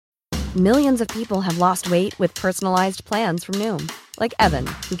Millions of people have lost weight with personalized plans from Noom. Like Evan,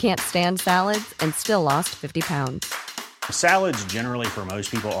 who can't stand salads and still lost 50 pounds. Salads generally for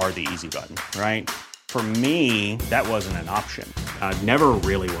most people are the easy button, right? For me, that wasn't an option. I never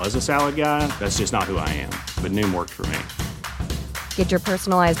really was a salad guy. That's just not who I am. But Noom worked for me. Get your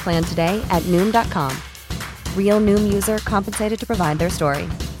personalized plan today at Noom.com. Real Noom user compensated to provide their story.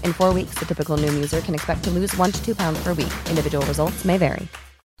 In 4 weeks, the typical Noom user can expect to lose 1 to 2 pounds per week. Individual results may vary.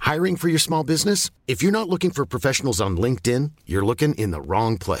 Hiring for your small business? If you're not looking for professionals on LinkedIn, you're looking in the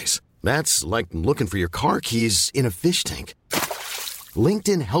wrong place. That's like looking for your car keys in a fish tank.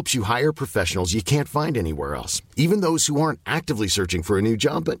 LinkedIn helps you hire professionals you can't find anywhere else, even those who aren't actively searching for a new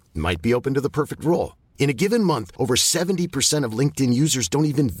job but might be open to the perfect role. In a given month, over 70% of LinkedIn users don't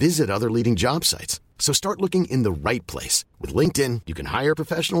even visit other leading job sites. So start looking in the right place. With LinkedIn, you can hire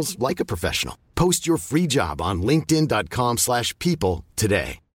professionals like a professional. Post your free job on linkedin.com/people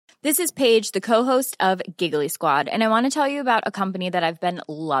today. This is Paige, the co-host of Giggly Squad, and I want to tell you about a company that I've been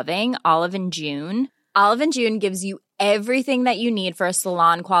loving, Olive & June. Olive & June gives you everything that you need for a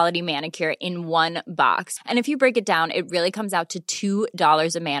salon-quality manicure in one box. And if you break it down, it really comes out to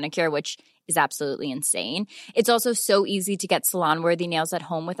 $2 a manicure, which is absolutely insane. It's also so easy to get salon-worthy nails at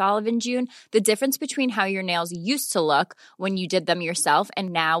home with Olive & June. The difference between how your nails used to look when you did them yourself and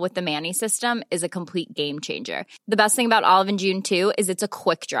now with the Mani system is a complete game changer. The best thing about Olive & June, too, is it's a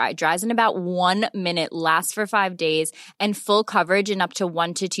quick dry. Dries in about 1 minute, lasts for 5 days, and full coverage in up to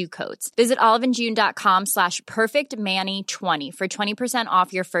 1 to 2 coats. Visit oliveandjune.com/perfectmani20 for 20%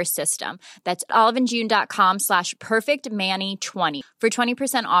 off your first system. That's oliveandjune.com/perfectmani20 for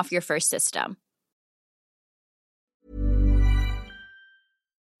 20% off your first system.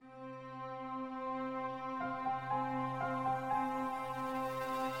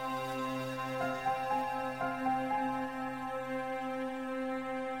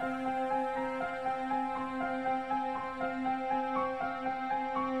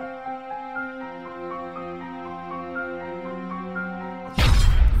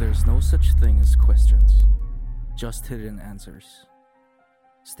 There's no such thing as questions, just hidden answers.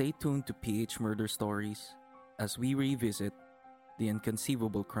 Stay tuned to PH Murder Stories as we revisit the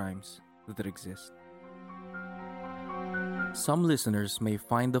inconceivable crimes that exist. Some listeners may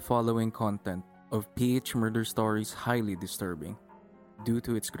find the following content of PH Murder Stories highly disturbing due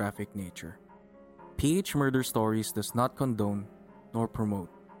to its graphic nature. PH Murder Stories does not condone nor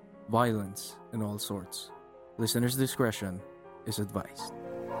promote violence in all sorts. Listeners' discretion is advised.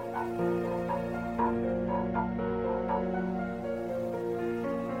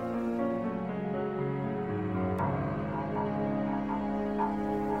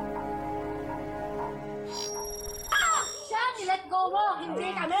 Let go mo!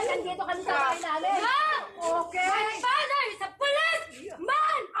 Hindi kami! Nandito kami sa bahay namin! Okay! My father is a police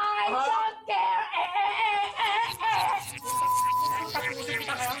man! I don't care!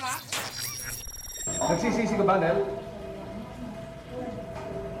 Nagsisisi ka ba, Nel?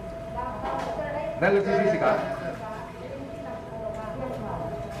 Nel, nagsisisi ka?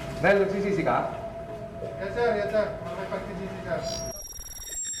 Nel, nagsisisi ka? Yes, sir. Yes, sir. Makipagsisisi ka.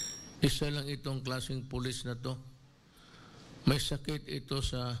 Isa lang itong klaseng pulis na to. May sakit ito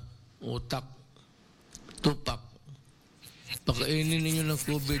sa utak. Tupak. Pakainin ninyo ng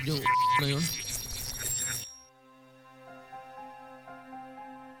COVID yung na yun.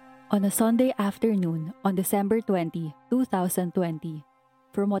 On a Sunday afternoon on December 20, 2020,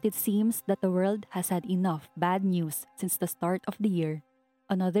 from what it seems that the world has had enough bad news since the start of the year,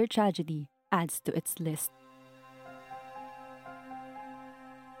 another tragedy adds to its list.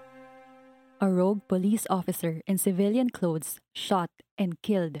 A rogue police officer in civilian clothes shot and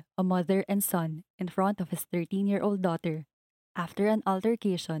killed a mother and son in front of his 13-year-old daughter after an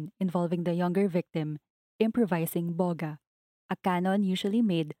altercation involving the younger victim improvising boga, a cannon usually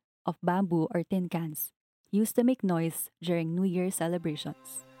made of bamboo or tin cans, used to make noise during New Year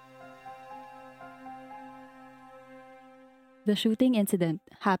celebrations. The shooting incident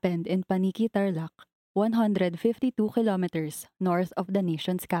happened in Paniki, Tarlac, 152 kilometers north of the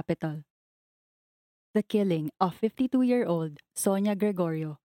nation's capital. The killing of 52-year-old Sonya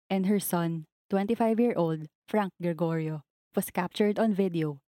Gregorio and her son, 25-year-old Frank Gregorio, was captured on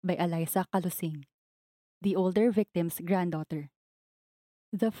video by Eliza Calusing, the older victim's granddaughter.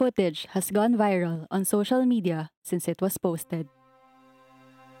 The footage has gone viral on social media since it was posted.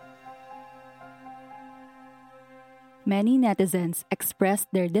 Many netizens expressed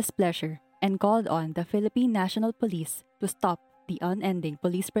their displeasure and called on the Philippine National Police to stop the unending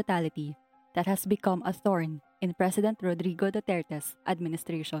police brutality that has become a thorn in President Rodrigo Duterte's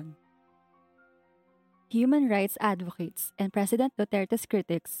administration. Human rights advocates and President Duterte's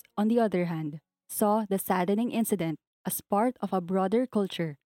critics, on the other hand, saw the saddening incident as part of a broader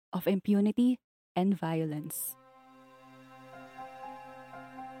culture of impunity and violence.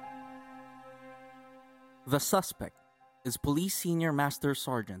 The suspect is Police Senior Master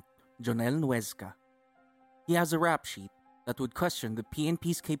Sergeant Jonel Nuezca. He has a rap sheet that would question the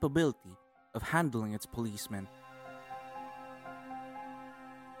PNP's capability of handling its policemen.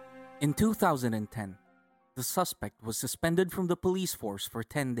 In 2010, the suspect was suspended from the police force for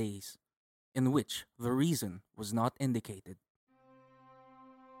 10 days, in which the reason was not indicated.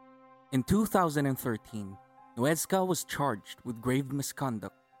 In 2013, Nuezca was charged with grave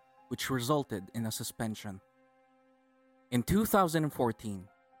misconduct, which resulted in a suspension. In 2014,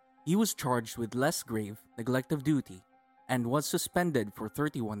 he was charged with less grave neglect of duty and was suspended for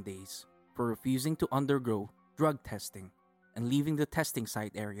 31 days for refusing to undergo drug testing and leaving the testing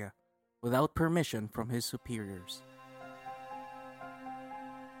site area without permission from his superiors.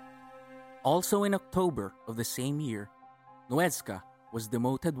 Also in October of the same year, Nuezca was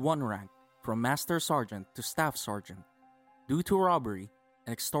demoted one rank from Master Sergeant to Staff Sergeant due to robbery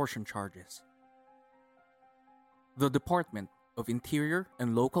and extortion charges. The Department of Interior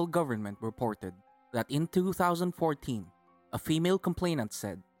and Local Government reported that in 2014, a female complainant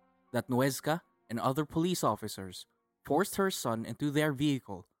said that Nuezca and other police officers forced her son into their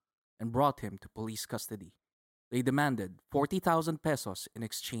vehicle and brought him to police custody. They demanded 40,000 pesos in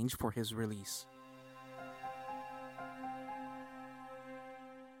exchange for his release.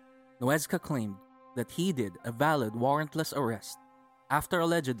 Nuezca claimed that he did a valid warrantless arrest after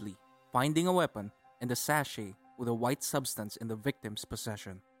allegedly finding a weapon and a sachet with a white substance in the victim's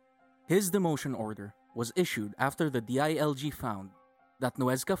possession. His demotion order was issued after the DILG found that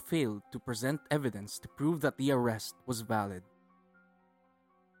Nuezca failed to present evidence to prove that the arrest was valid.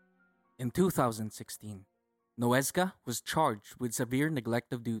 In 2016, Nuezca was charged with severe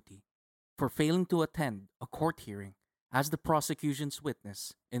neglect of duty for failing to attend a court hearing as the prosecution's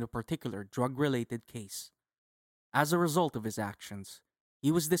witness in a particular drug-related case. As a result of his actions,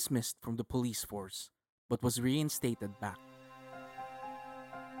 he was dismissed from the police force but was reinstated back.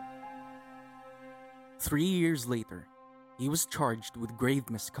 3 years later, he was charged with grave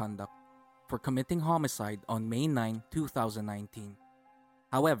misconduct for committing homicide on May 9, 2019.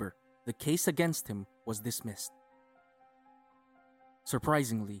 However, the case against him was dismissed.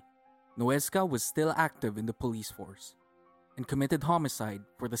 Surprisingly, Nuezca was still active in the police force and committed homicide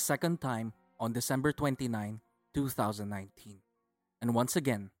for the second time on December 29, 2019. And once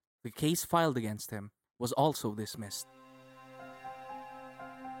again, the case filed against him was also dismissed.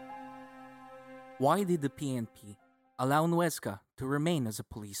 Why did the PNP allow Nuezca to remain as a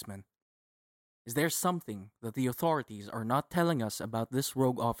policeman? Is there something that the authorities are not telling us about this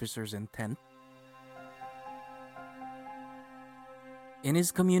rogue officer's intent? In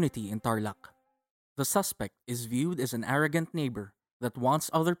his community in Tarlac, the suspect is viewed as an arrogant neighbor that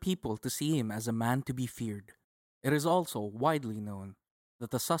wants other people to see him as a man to be feared. It is also widely known that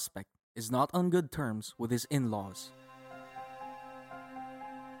the suspect is not on good terms with his in-laws.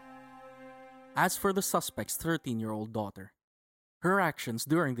 As for the suspect's 13-year-old daughter, her actions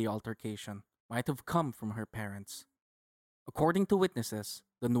during the altercation might have come from her parents. According to witnesses,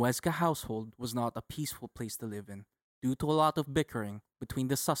 the Nuezca household was not a peaceful place to live in due to a lot of bickering between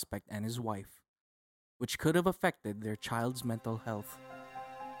the suspect and his wife, which could have affected their child's mental health.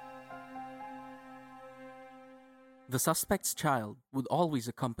 The suspect's child would always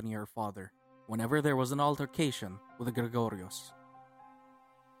accompany her father whenever there was an altercation with the Gregorios.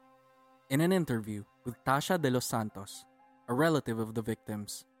 In an interview with Tasha de los Santos, a relative of the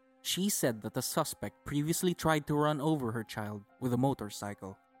victims, she said that the suspect previously tried to run over her child with a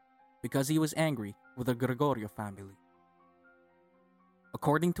motorcycle because he was angry with the Gregorio family.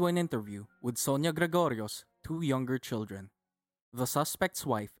 According to an interview with Sonya Gregorio's two younger children, the suspect's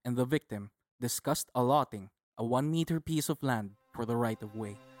wife and the victim discussed allotting a 1-meter piece of land for the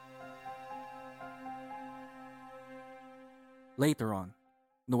right-of-way. Later on,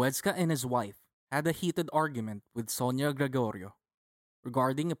 Nuezca and his wife had a heated argument with Sonya Gregorio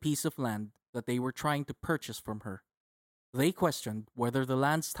regarding a piece of land that they were trying to purchase from her. They questioned whether the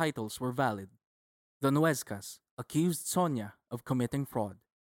land's titles were valid. The Nuezcas accused Sonya of committing fraud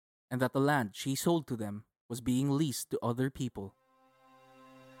and that the land she sold to them was being leased to other people.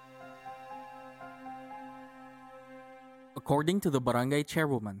 According to the barangay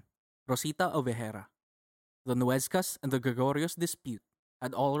chairwoman, Rosita Ovejera, the Nuezcas and the Gregorios dispute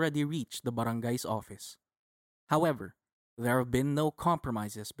had already reached the barangay's office. However, there have been no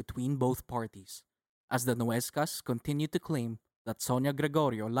compromises between both parties, as the Nuezcas continue to claim that Sonya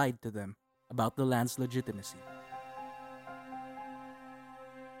Gregorio lied to them about the land's legitimacy.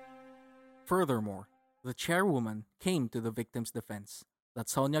 Furthermore, the chairwoman came to the victim's defense that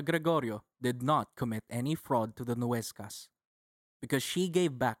Sonya Gregorio did not commit any fraud to the Nuescas because she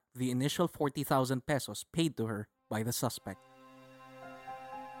gave back the initial 40,000 pesos paid to her by the suspect.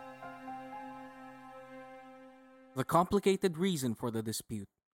 The complicated reason for the dispute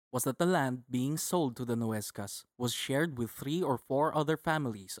was that the land being sold to the Nuescas was shared with 3 or 4 other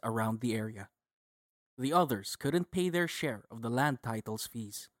families around the area. The others couldn't pay their share of the land title's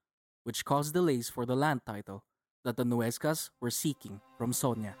fees, which caused delays for the land title that the Nuescas were seeking from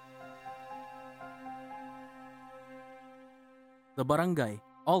Sonya. The barangay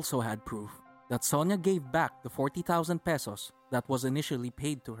also had proof that Sonya gave back the 40,000 pesos that was initially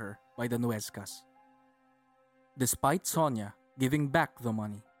paid to her by the Nuescas. Despite Sonya giving back the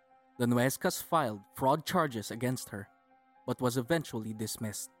money, the Nuescas filed fraud charges against her, but was eventually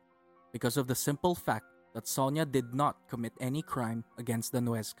dismissed because of the simple fact that Sonya did not commit any crime against the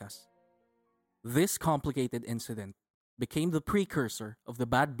Nuescas. This complicated incident became the precursor of the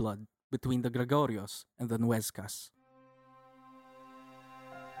bad blood between the Gregorios and the Nuescas.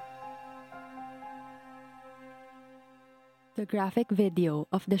 The graphic video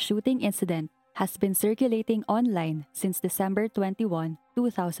of the shooting incident has been circulating online since December 21,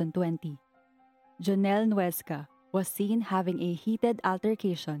 2020. Jonel Nuesca was seen having a heated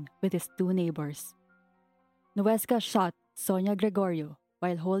altercation with his 2 neighbors. Nuesca shot Sonya Gregorio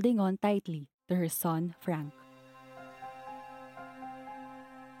while holding on tightly to her son Frank.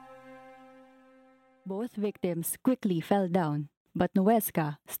 Both victims quickly fell down, but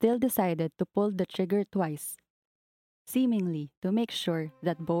Nuesca still decided to pull the trigger twice, seemingly to make sure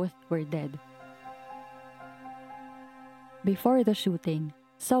that both were dead. Before the shooting,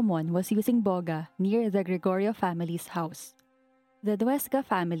 someone was using boga near the Gregorio family's house. The Nuesca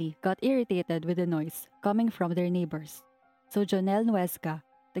family got irritated with the noise coming from their neighbors, so Jonel Nuesca,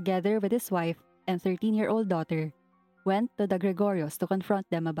 together with his wife and 13-year-old daughter, went to the Gregorios to confront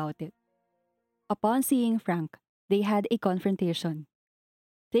them about it. Upon seeing Frank, they had a confrontation.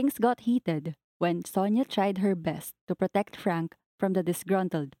 Things got heated when Sonya tried her best to protect Frank from the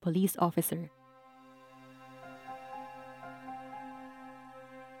disgruntled police officer.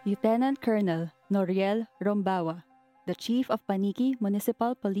 Lieutenant Colonel Noriel Rombawa, the chief of Paniki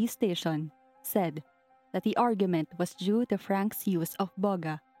Municipal Police Station, said that the argument was due to Frank's use of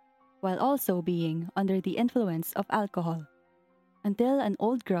boga, while also being under the influence of alcohol, until an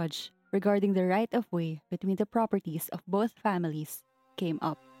old grudge regarding the right-of-way between the properties of both families came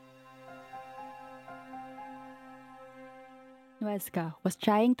up. Nuesca was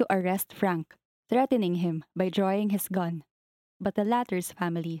trying to arrest Frank, threatening him by drawing his gun, but the latter's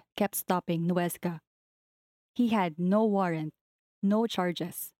family kept stopping Nuesca. He had no warrant, no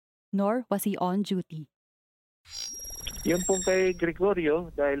charges, nor was he on duty. Yung pong kay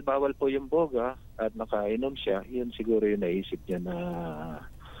Gregorio, dahil bawal po yung boga at nakainom siya, yun siguro yung naisip niya na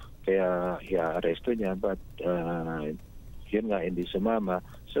kaya i-aresto niya, but yun nga, hindi sumama.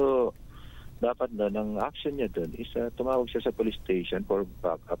 So, dapat na ng action niya doon is tumawag siya sa police station for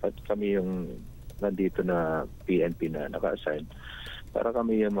backup at kami yung nandito na PNP na naka-assign para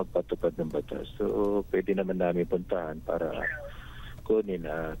kami yung magpatupad ng batas. So, pwede naman namin puntahan para kunin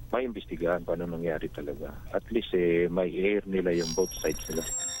at maimbestigahan kung ano nangyari talaga. At least may air nila yung both sides nila.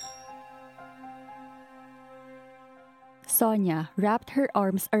 Sonya wrapped her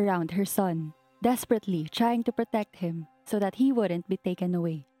arms around her son, desperately trying to protect him so that he wouldn't be taken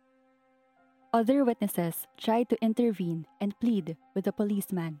away. Other witnesses tried to intervene and plead with the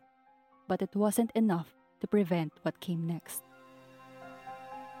policeman, but it wasn't enough to prevent what came next.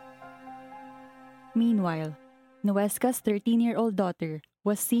 Meanwhile, Nuesca's 13-year-old daughter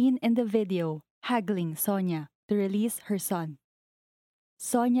was seen in the video haggling Sonya to release her son.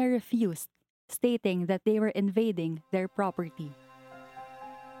 Sonya refused, stating that they were invading their property.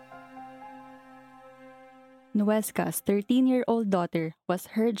 Nuesca's 13-year-old daughter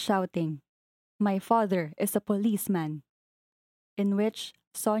was heard shouting, "My father is a policeman," in which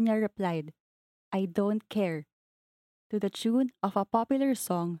Sonya replied, "I don't care," to the tune of a popular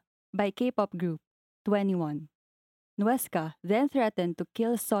song by K-pop group 21. Nuesca then threatened to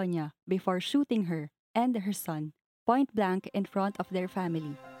kill Sonya before shooting her and her son point blank in front of their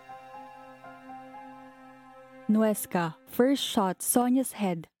family. Nuesca first shot Sonya's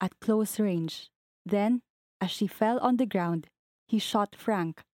head at close range. Then, as she fell on the ground, he shot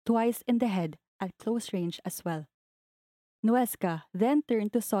Frank twice in the head at close range as well. Nuesca then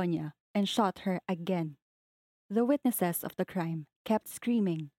turned to Sonya and shot her again. The witnesses of the crime kept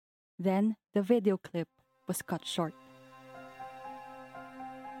screaming. Then the video clip was cut short.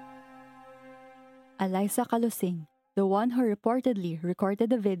 Eliza Calusing, the one who reportedly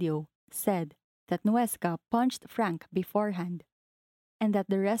recorded the video, said that Nuesca punched Frank beforehand and that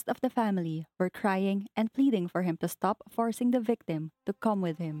the rest of the family were crying and pleading for him to stop forcing the victim to come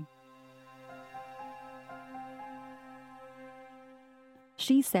with him.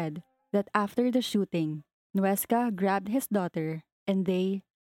 She said that after the shooting, Nuesca grabbed his daughter and they,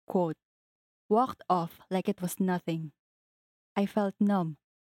 quote, walked off like it was nothing. I felt numb,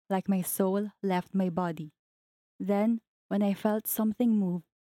 like my soul left my body. Then, when I felt something move,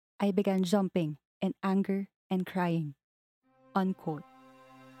 I began jumping in anger and crying. Unquote.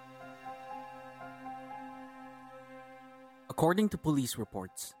 According to police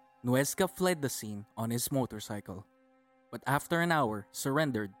reports, Nuesca fled the scene on his motorcycle, but after an hour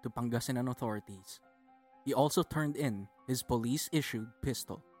surrendered to Pangasinan authorities. He also turned in his police-issued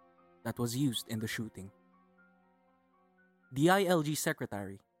pistol that was used in the shooting. DILG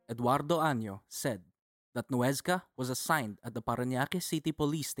Secretary Eduardo Año said that Nuesca was assigned at the Parañaque City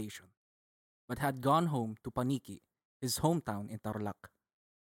Police Station but had gone home to Paniqui, his hometown in Tarlac.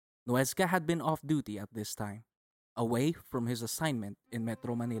 Nuesca had been off duty at this time, away from his assignment in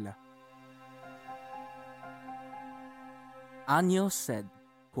Metro Manila. Año said,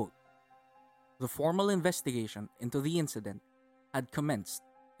 quote, the formal investigation into the incident had commenced,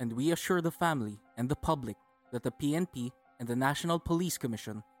 and we assure the family and the public that the PNP and the National Police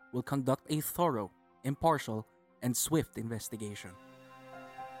Commission will conduct a thorough, impartial, and swift investigation.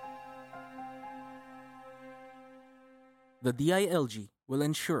 The DILG will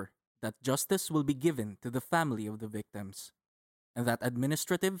ensure that justice will be given to the family of the victims, and that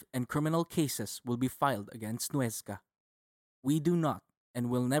administrative and criminal cases will be filed against Nuesca. We do not and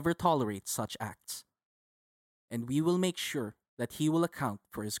will never tolerate such acts, and we will make sure that he will account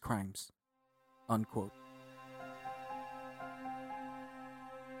for his crimes. Unquote.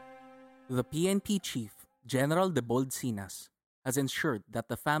 The PNP chief, General de Bolsinas, has ensured that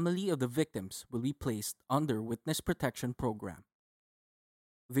the family of the victims will be placed under Witness Protection Program.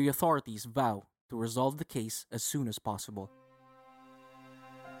 The authorities vow to resolve the case as soon as possible.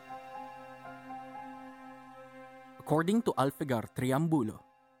 According to Alfigar Triambulo,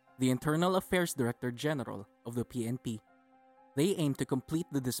 the Internal Affairs Director General of the PNP, they aim to complete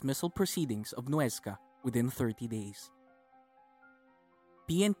the dismissal proceedings of Nuesca within 30 days.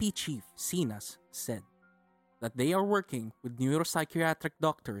 PNP Chief Sinas said that they are working with neuropsychiatric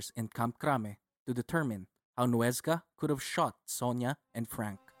doctors in Camp Crame to determine how Nuesca could have shot Sonya and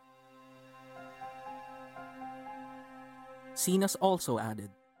Frank. Sinas also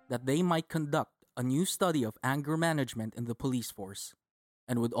added that they might conduct a new study of anger management in the police force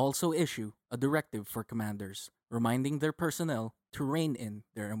and would also issue a directive for commanders, reminding their personnel to rein in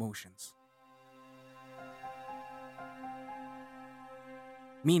their emotions.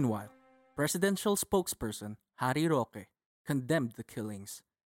 Meanwhile, presidential spokesperson Harry Roque condemned the killings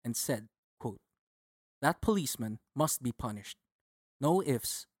and said, quote, that policeman must be punished. No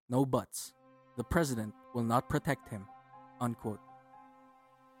ifs, no buts. The president will not protect him. Unquote.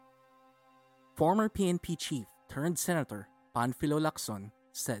 Former PNP chief turned Senator Panfilo Lacson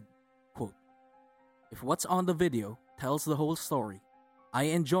said, quote, if what's on the video tells the whole story, I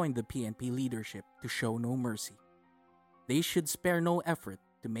enjoin the PNP leadership to show no mercy. They should spare no effort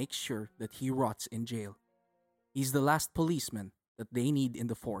to make sure that he rots in jail. He's the last policeman that they need in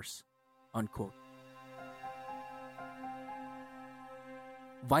the force. Unquote.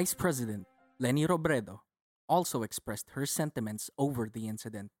 Vice President Leni Robredo also expressed her sentiments over the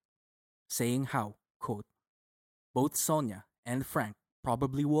incident, saying how, quote, both Sonya and Frank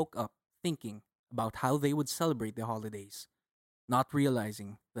probably woke up thinking about how they would celebrate the holidays, not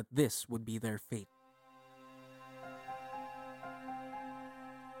realizing that this would be their fate.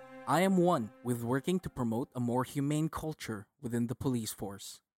 I am one with working to promote a more humane culture within the police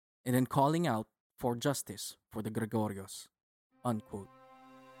force and in calling out for justice for the Gregorios. Unquote.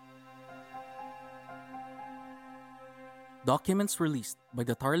 Documents released by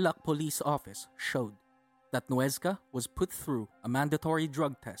the Tarlac Police Office showed that Nuesca was put through a mandatory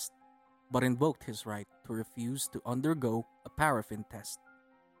drug test but invoked his right to refuse to undergo a paraffin test.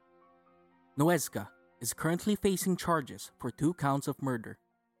 Nuesca is currently facing charges for 2 counts of murder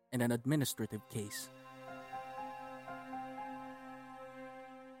and an administrative case.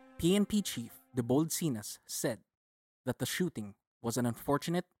 PNP Chief de Bolsinas said that the shooting was an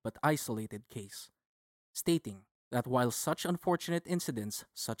unfortunate but isolated case, stating that while such unfortunate incidents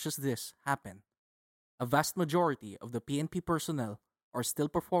such as this happen, a vast majority of the PNP personnel are still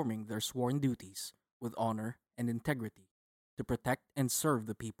performing their sworn duties with honor and integrity to protect and serve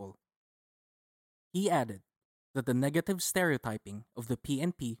the people. He added that the negative stereotyping of the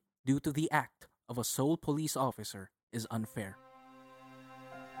PNP due to the act of a sole police officer is unfair.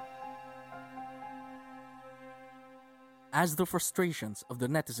 As the frustrations of the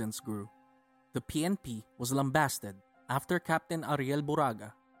netizens grew, the PNP was lambasted after Captain Ariel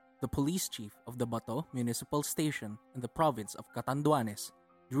Buraga, the police chief of the Bato Municipal Station in the province of Catanduanes,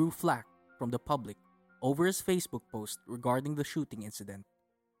 drew flack from the public over his Facebook post regarding the shooting incident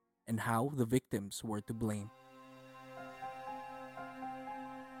and how the victims were to blame.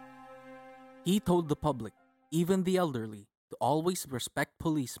 He told the public, even the elderly, to always respect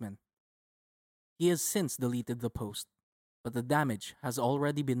policemen. He has since deleted the post, but the damage has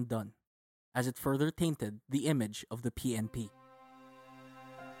already been done, as it further tainted the image of the PNP.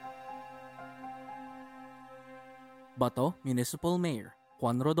 Bato Municipal Mayor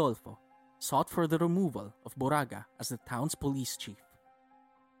Juan Rodolfo sought for the removal of Buraga as the town's police chief.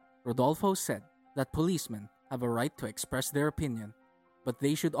 Rodolfo said that policemen have a right to express their opinion, but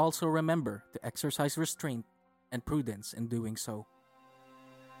they should also remember to exercise restraint and prudence in doing so.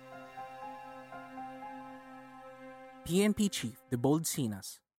 PNP Chief Debold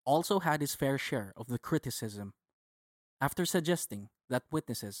Sinas also had his fair share of the criticism after suggesting that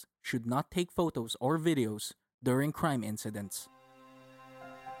witnesses should not take photos or videos during crime incidents.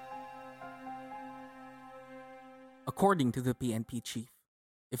 According to the PNP chief,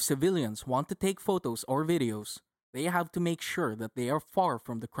 if civilians want to take photos or videos, they have to make sure that they are far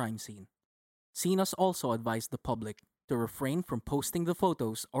from the crime scene. Sinas also advised the public to refrain from posting the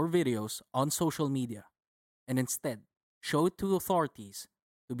photos or videos on social media and instead show it to authorities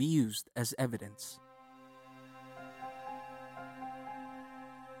to be used as evidence.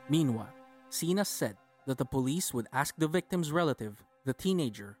 Meanwhile, Sinas said that the police would ask the victim's relative, the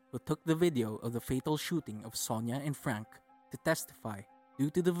teenager who took the video of the fatal shooting of Sonya and Frank, to testify due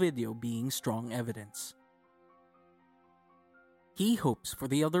to the video being strong evidence. He hopes for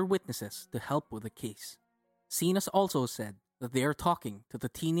the other witnesses to help with the case. Sinas also said that they are talking to the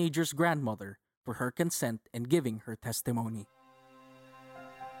teenager's grandmother for her consent in giving her testimony.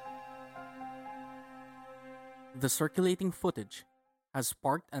 The circulating footage has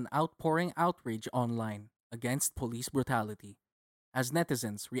sparked an outpouring outrage online against police brutality as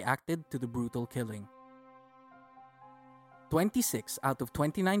netizens reacted to the brutal killing. 26 out of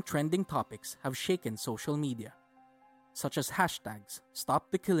 29 trending topics have shaken social media, such as hashtags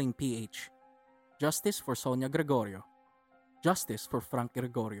StopTheKillingPH, Justice for Sonya Gregorio, Justice for Frank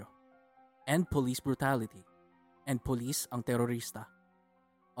Gregorio, End Police Brutality, and Police ang Terorista,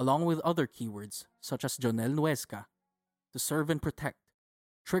 along with other keywords such as Jonel Nuesca, To Serve and Protect,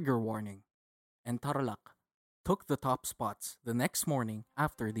 Trigger Warning, and Tarlac took the top spots the next morning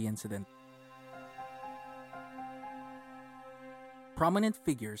after the incident. Prominent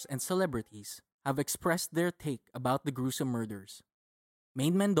figures and celebrities have expressed their take about the gruesome murders.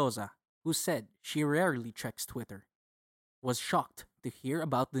 Maine Mendoza, who said she rarely checks Twitter, was shocked to hear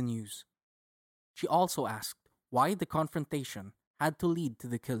about the news. She also asked why the confrontation had to lead to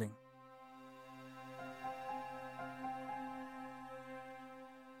the killing.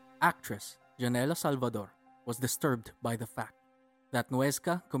 Actress Janela Salvador was disturbed by the fact that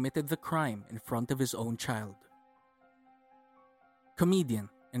Nuesca committed the crime in front of his own child. Comedian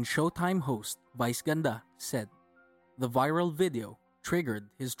and Showtime host Vice Ganda said the viral video triggered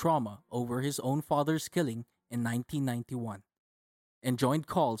his trauma over his own father's killing in 1991 and joined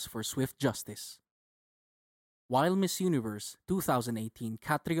calls for swift justice. While Miss Universe 2018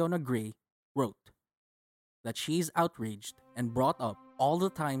 Catriona Gray wrote that she is outraged and brought up all the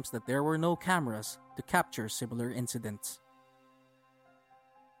times that there were no cameras to capture similar incidents.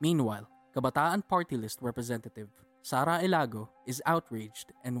 Meanwhile, Kabataan Party List Representative Sara Elago is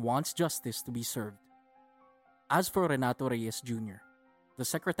outraged and wants justice to be served. As for Renato Reyes Jr., the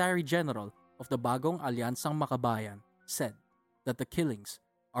Secretary General of the Bagong Alyansang Makabayan said that the killings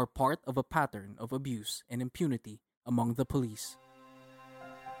are part of a pattern of abuse and impunity among the police.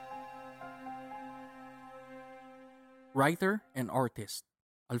 Writer and artist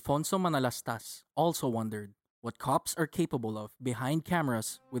Alfonso Manalastas also wondered what cops are capable of behind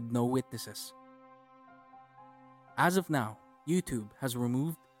cameras with no witnesses. As of now, YouTube has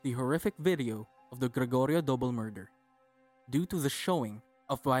removed the horrific video of the Gregorio double murder due to the showing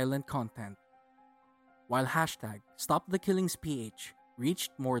of violent content, while hashtag StopTheKillingsPH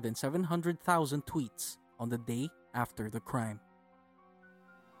reached more than 700,000 tweets on the day after the crime.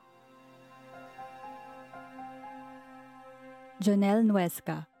 Jonel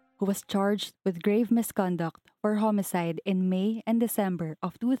Nuesca, who was charged with grave misconduct for homicide in May and December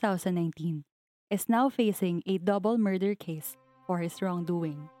of 2019, is now facing a double murder case for his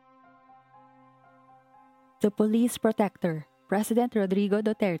wrongdoing. The police protector, President Rodrigo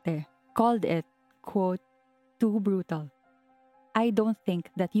Duterte, called it quote, too brutal. I don't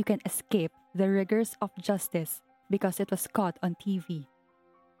think that you can escape the rigors of justice because it was caught on TV.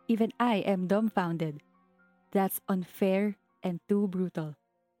 Even I am dumbfounded. That's unfair and too brutal.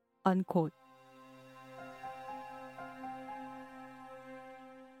 Unquote.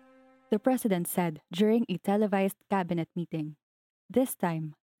 The president said during a televised cabinet meeting, this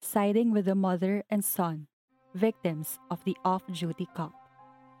time siding with the mother and son, victims of the off-duty cop.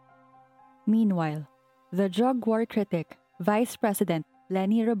 Meanwhile, the drug war critic, Vice President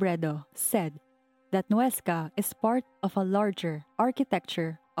Leni Robredo, said that Nuesca is part of a larger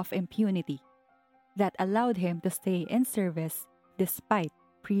architecture of impunity that allowed him to stay in service despite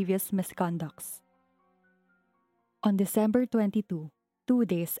previous misconducts. On December 22, 2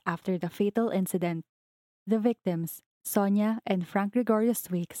 days after the fatal incident, the victims, Sonya and Frank Gregorio's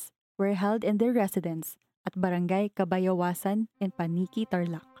wakes, were held in their residence at Barangay Cabayawasan in Paniki,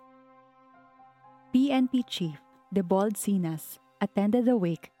 Tarlac. PNP Chief Debold Sinas attended the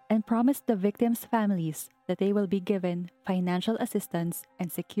wake and promised the victims' families that they will be given financial assistance and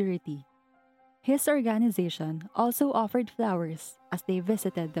security. His organization also offered flowers as they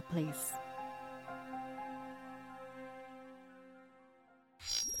visited the place.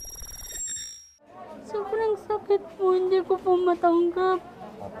 Sobrang sakit po, hindi ko po matanggap.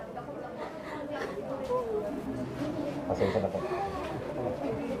 Pasensya na po.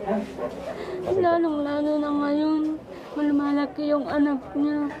 Lalong-lalo na ngayon, lumalaki yung anak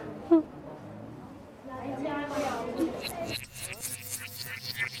niya.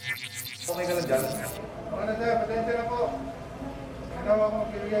 Okay ka lang dyan? Ano sir, pasensya na po. Ginawa ko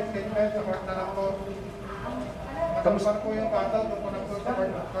curious statement, support na lang po. Matamusan po yung battle, doon po na po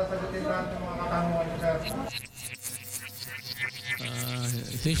support sasagutin lahat ng mga katanungan niyo, sir.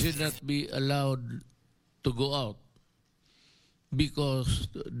 He should not be allowed to go out because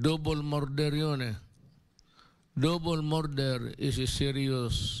double murder yun eh. Double murder is a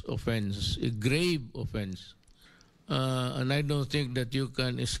serious offense, a grave offense. And I don't think that you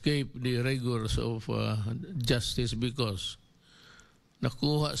can escape the rigors of justice because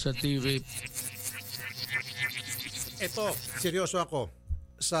nakuha sa TV. Ito, seryoso ako.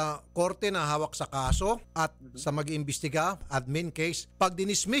 Sa korte na hawak sa kaso at sa mag-iimbestiga, admin case, pag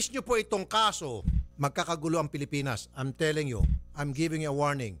dinismiss nyo po itong kaso, magkakagulo ang Pilipinas. I'm telling you, I'm giving you a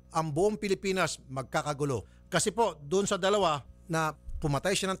warning. Ang buong Pilipinas magkakagulo. Kasi po, doon sa dalawa na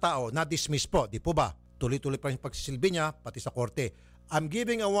pumatay siya ng tao, na-dismiss po, di po ba? Tuloy-tuloy pa yung pagsisilbi niya, pati sa korte. I'm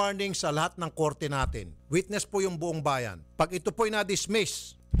giving a warning sa lahat ng korte natin. Witness po yung buong bayan. Pag ito po'y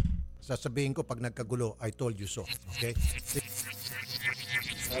na-dismiss, sasabihin ko pag nagkagulo, I told you so. Okay?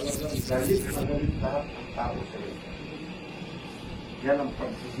 Talagang galit lahat ng tao sa iyo. Yan ang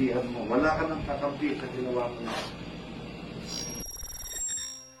pagsisihan mo. Wala ka nang kakampi sa ginawa mo na.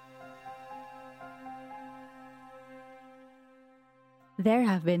 There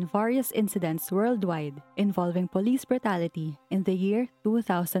have been various incidents worldwide involving police brutality in the year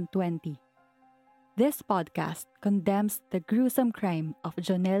 2020. This podcast condemns the gruesome crime of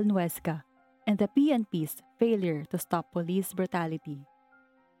Jonel Nuesca and the PNP's failure to stop police brutality.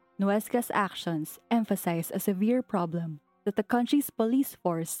 Nuesca's actions emphasize a severe problem that the country's police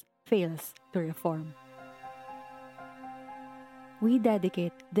force fails to reform. We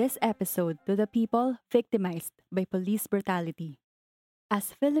dedicate this episode to the people victimized by police brutality.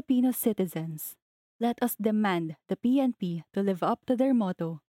 As Filipino citizens, let us demand the PNP to live up to their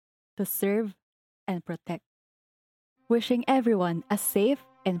motto, to serve and protect. Wishing everyone a safe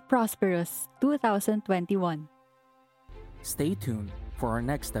and prosperous 2021. Stay tuned for our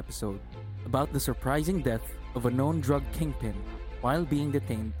next episode about the surprising death of a known drug kingpin while being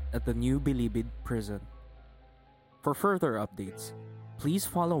detained at the New Bilibid prison. For further updates, please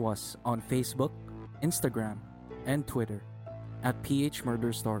follow us on Facebook, Instagram, and Twitter at PH Murder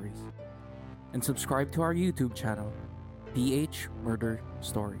Stories, and subscribe to our YouTube channel, PH Murder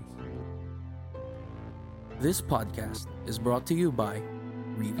Stories. This podcast is brought to you by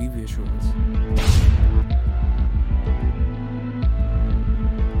Review Visuals.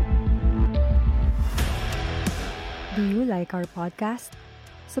 Do you like our podcast?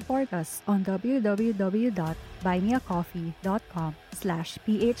 Support us on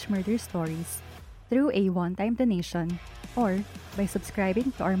www.buymeacoffee.com/phmurderstories through a one-time donation or by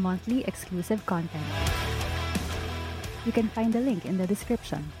subscribing to our monthly exclusive content. You can find the link in the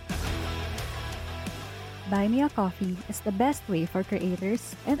description. Buy Me a Coffee is the best way for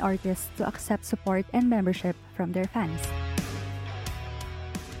creators and artists to accept support and membership from their fans.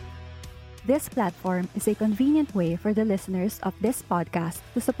 This platform is a convenient way for the listeners of this podcast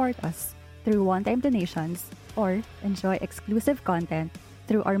to support us through one-time donations or enjoy exclusive content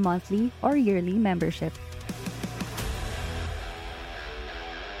through our monthly or yearly membership.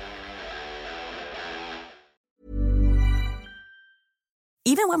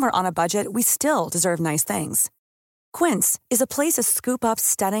 Even when we're on a budget, we still deserve nice things. Quince is a place to scoop up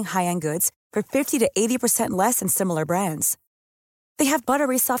stunning high-end goods for 50 to 80% less than similar brands. They have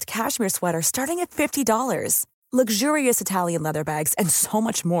buttery soft cashmere sweaters starting at $50, luxurious Italian leather bags, and so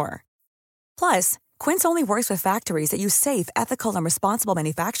much more. Plus, Quince only works with factories that use safe, ethical, and responsible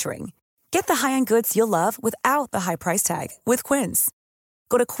manufacturing. Get the high-end goods you'll love without the high price tag with Quince.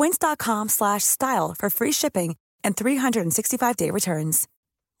 Go to quince.com/style for free shipping and 365-day returns.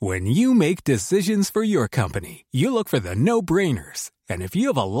 When you make decisions for your company, you look for the no-brainers. And if you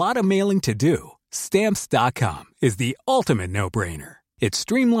have a lot of mailing to do, Stamps.com is the ultimate no-brainer. It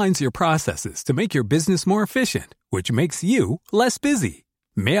streamlines your processes to make your business more efficient, which makes you less busy.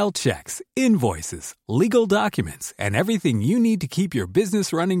 Mail checks, invoices, legal documents, and everything you need to keep your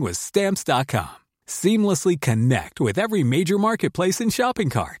business running with Stamps.com. Seamlessly connect with every major marketplace and shopping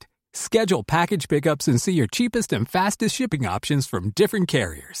cart. Schedule package pickups and see your cheapest and fastest shipping options from different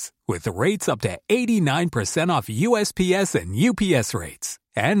carriers, with rates up to 89% off USPS and UPS rates.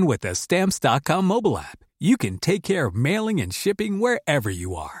 And with the Stamps.com mobile app, you can take care of mailing and shipping wherever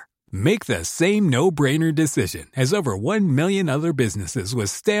you are. Make the same no-brainer decision as over 1 million other businesses with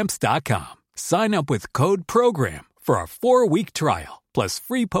Stamps.com. Sign up with code PROGRAM for a 4-week trial, plus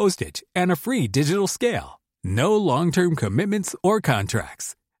free postage and a free digital scale. No long-term commitments or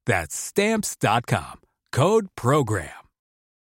contracts. That's Stamps.com. Code PROGRAM.